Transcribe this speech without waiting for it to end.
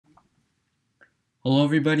Hello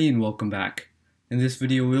everybody and welcome back. In this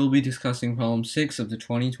video we will be discussing problem 6 of the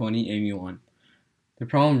 2020 AIME I. The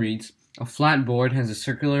problem reads, a flat board has a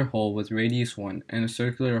circular hole with radius 1 and a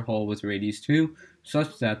circular hole with radius 2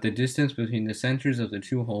 such that the distance between the centers of the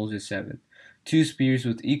two holes is 7. Two spheres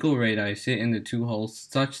with equal radii sit in the two holes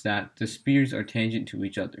such that the spheres are tangent to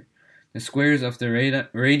each other. The squares of the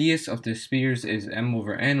radius of the spheres is m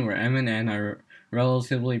over n, where m and n are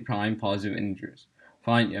relatively prime positive integers.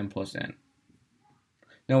 Find m plus n.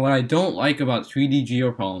 Now, what I don't like about 3D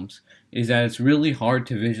geo problems is that it's really hard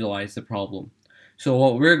to visualize the problem. So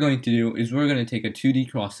what we're going to do is we're going to take a 2D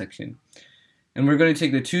cross-section. And we're going to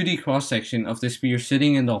take the 2D cross-section of the sphere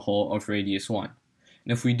sitting in the hole of radius 1.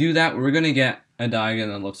 And if we do that, we're going to get a diagram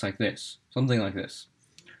that looks like this. Something like this.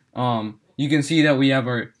 You can see that we have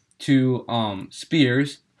our two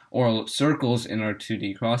spheres, or circles, in our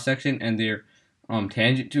 2D cross-section, and they're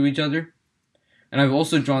tangent to each other. And I've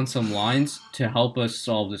also drawn some lines to help us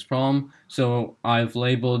solve this problem. So I've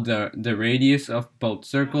labeled the radius of both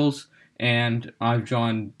circles, and I've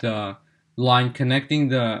drawn the line connecting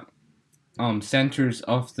the centers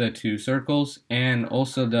of the two circles, and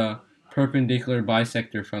also the perpendicular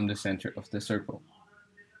bisector from the center of the circle.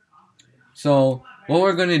 So what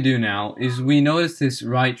we're going to do now is we notice this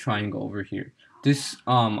right triangle over here. This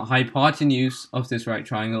hypotenuse of this right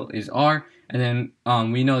triangle is r, and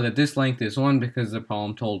then we know that this length is 1 because the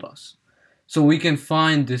problem told us. So we can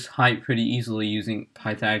find this height pretty easily using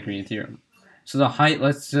Pythagorean theorem. So the height,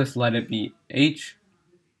 let's just let it be h.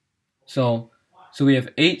 So we have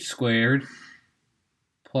h squared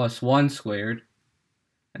plus 1 squared,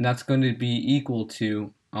 and that's going to be equal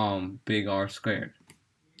to big R squared.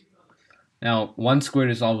 Now 1 squared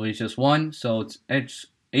is always just 1, so it's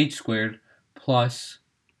h squared plus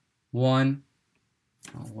 1,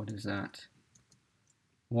 what is that?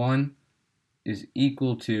 1 is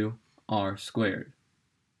equal to r squared.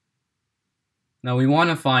 Now we want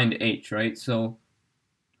to find h, right? So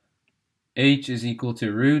h is equal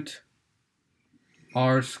to root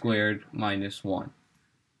r squared minus 1.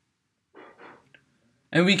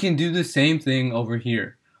 And we can do the same thing over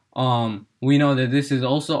here. We know that this is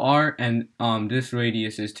also r, and this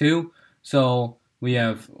radius is 2. So we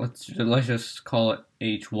have, let's just call it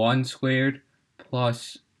h1 squared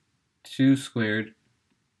plus 2 squared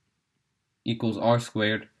equals r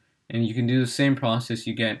squared. And you can do the same process.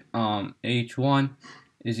 You get h1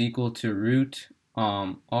 is equal to root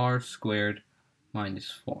r squared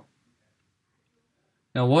minus 4.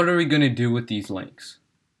 Now what are we going to do with these lengths?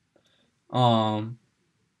 We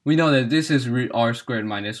know that this is root r squared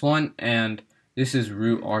minus 1, and this is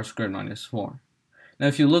root r squared minus 4. Now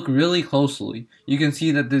if you look really closely, you can see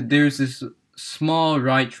that there's this small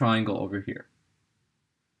right triangle over here.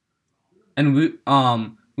 And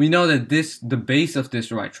we know that the base of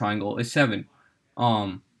this right triangle is 7.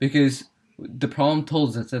 Because the problem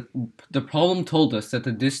told us that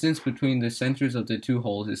the distance between the centers of the two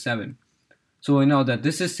holes is 7. So we know that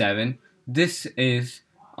this is 7, this is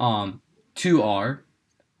 2r,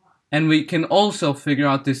 and we can also figure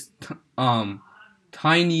out this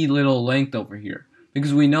tiny little length over here,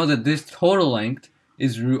 because we know that this total length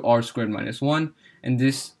is root r squared minus 1, and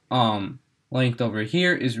this length over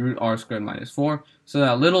here is root r squared minus 4. So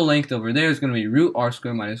that little length over there is going to be root r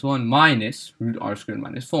squared minus 1 minus root r squared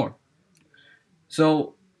minus 4.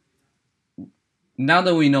 So now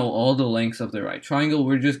that we know all the lengths of the right triangle,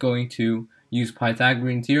 we're just going to use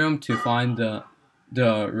Pythagorean theorem to find the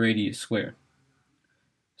radius squared.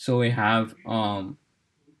 So we have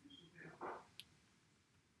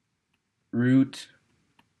root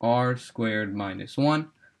r squared minus 1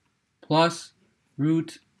 plus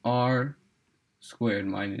root r squared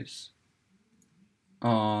minus,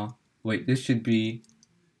 this should be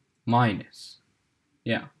minus,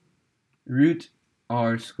 root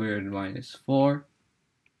r squared minus 4,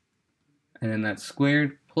 and then that's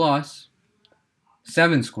squared, plus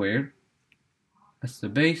 7 squared, that's the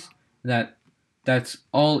base, that's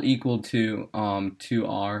all equal to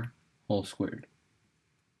 2r whole squared.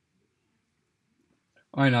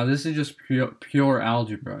 Alright, now this is just pure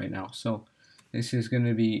algebra right now. So this is going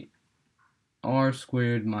to be r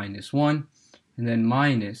squared minus 1, and then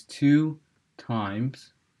minus 2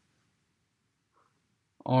 times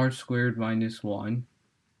r squared minus 1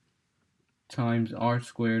 times r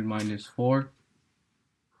squared minus 4.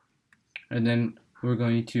 And then we're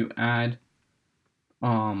going to add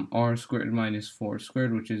r squared minus 4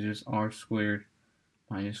 squared, which is just r squared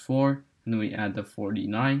minus 4, and then we add the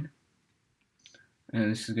 49,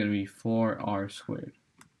 and this is going to be 4r squared.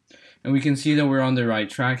 And we can see that we're on the right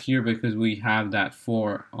track here because we have that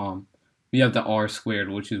we have the r squared,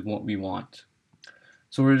 which is what we want.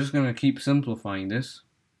 So we're just going to keep simplifying this.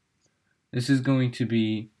 This is going to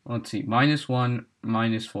be, let's see, minus 1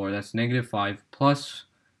 minus 4, that's negative 5, plus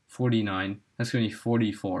 49, that's going to be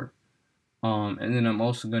 44. And then I'm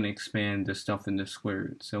also going to expand this stuff into square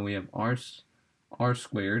root. So we have r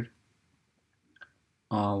squared,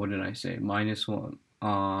 what did I say, minus 1,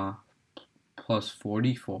 plus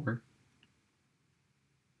 44,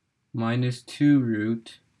 minus 2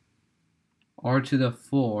 root r to the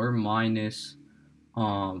 4 minus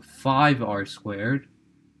 5r squared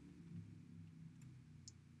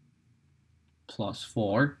plus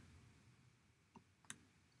 4.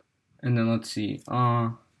 And then let's see,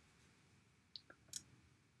 r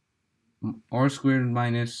squared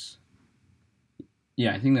minus,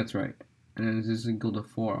 yeah, I think that's right. And then this is equal to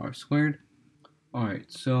 4r squared. Alright,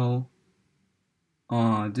 so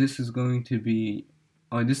this is going to be,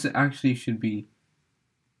 this actually should be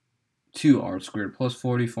 2r squared plus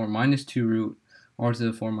 44 minus 2 root r to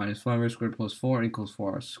the 4 minus 5r squared plus 4 equals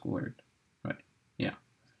 4r squared. Right, yeah.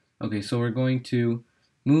 Okay, so we're going to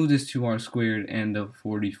move this 2r squared and the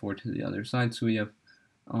 44 to the other side. So we have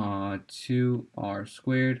 2r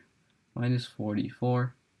squared minus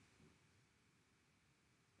 44.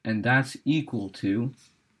 And that's equal to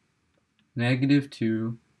negative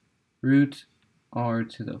 2 root r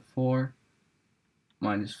to the 4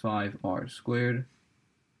 minus 5r squared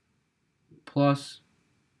plus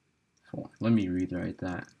 4. Let me rewrite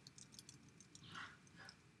that.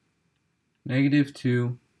 Negative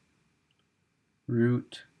 2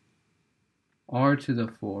 root r to the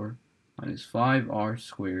 4 minus 5r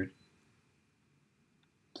squared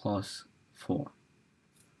plus 4.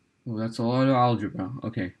 Well, that's a lot of algebra.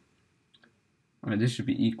 Okay. Alright, this should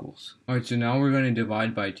be equals. Alright, so now we're going to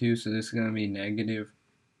divide by 2, so this is going to be negative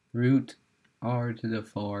root r to the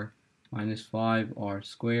 4 minus 5r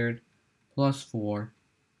squared plus 4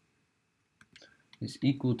 is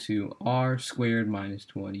equal to r squared minus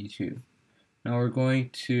 22. Now we're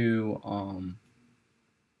going to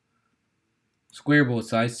square both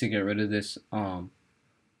sides to get rid of this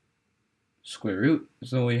square root.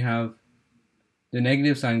 So we have the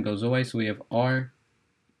negative sign goes away, so we have r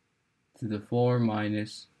to the 4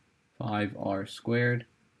 minus 5r squared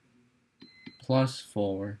plus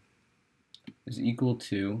 4 is equal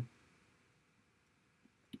to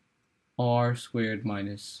r squared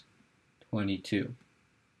minus 22.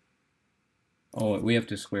 Oh, we have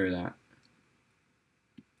to square that.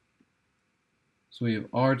 So we have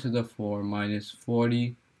r to the 4 minus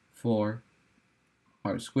 44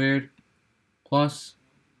 r squared plus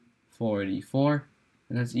 484,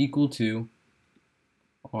 and that's equal to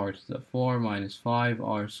r to the 4 minus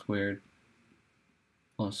 5r squared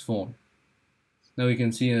plus 4. Now we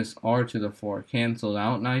can see this r to the 4 canceled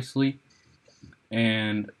out nicely,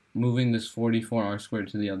 and moving this 44r squared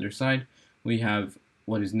to the other side, we have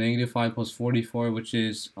what is negative 5 plus 44, which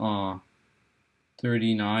is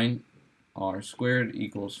 39 r squared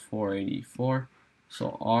equals 484.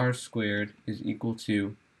 So r squared is equal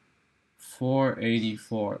to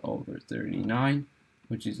 484 over 39,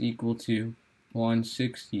 which is equal to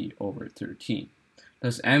 160 over 13.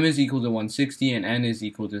 Thus m is equal to 160 and n is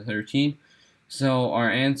equal to 13. So our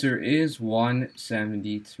answer is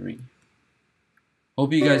 173.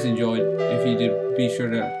 Hope you guys enjoyed. If you did, be sure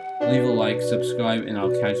to leave a like, subscribe, and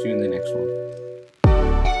I'll catch you in the next one.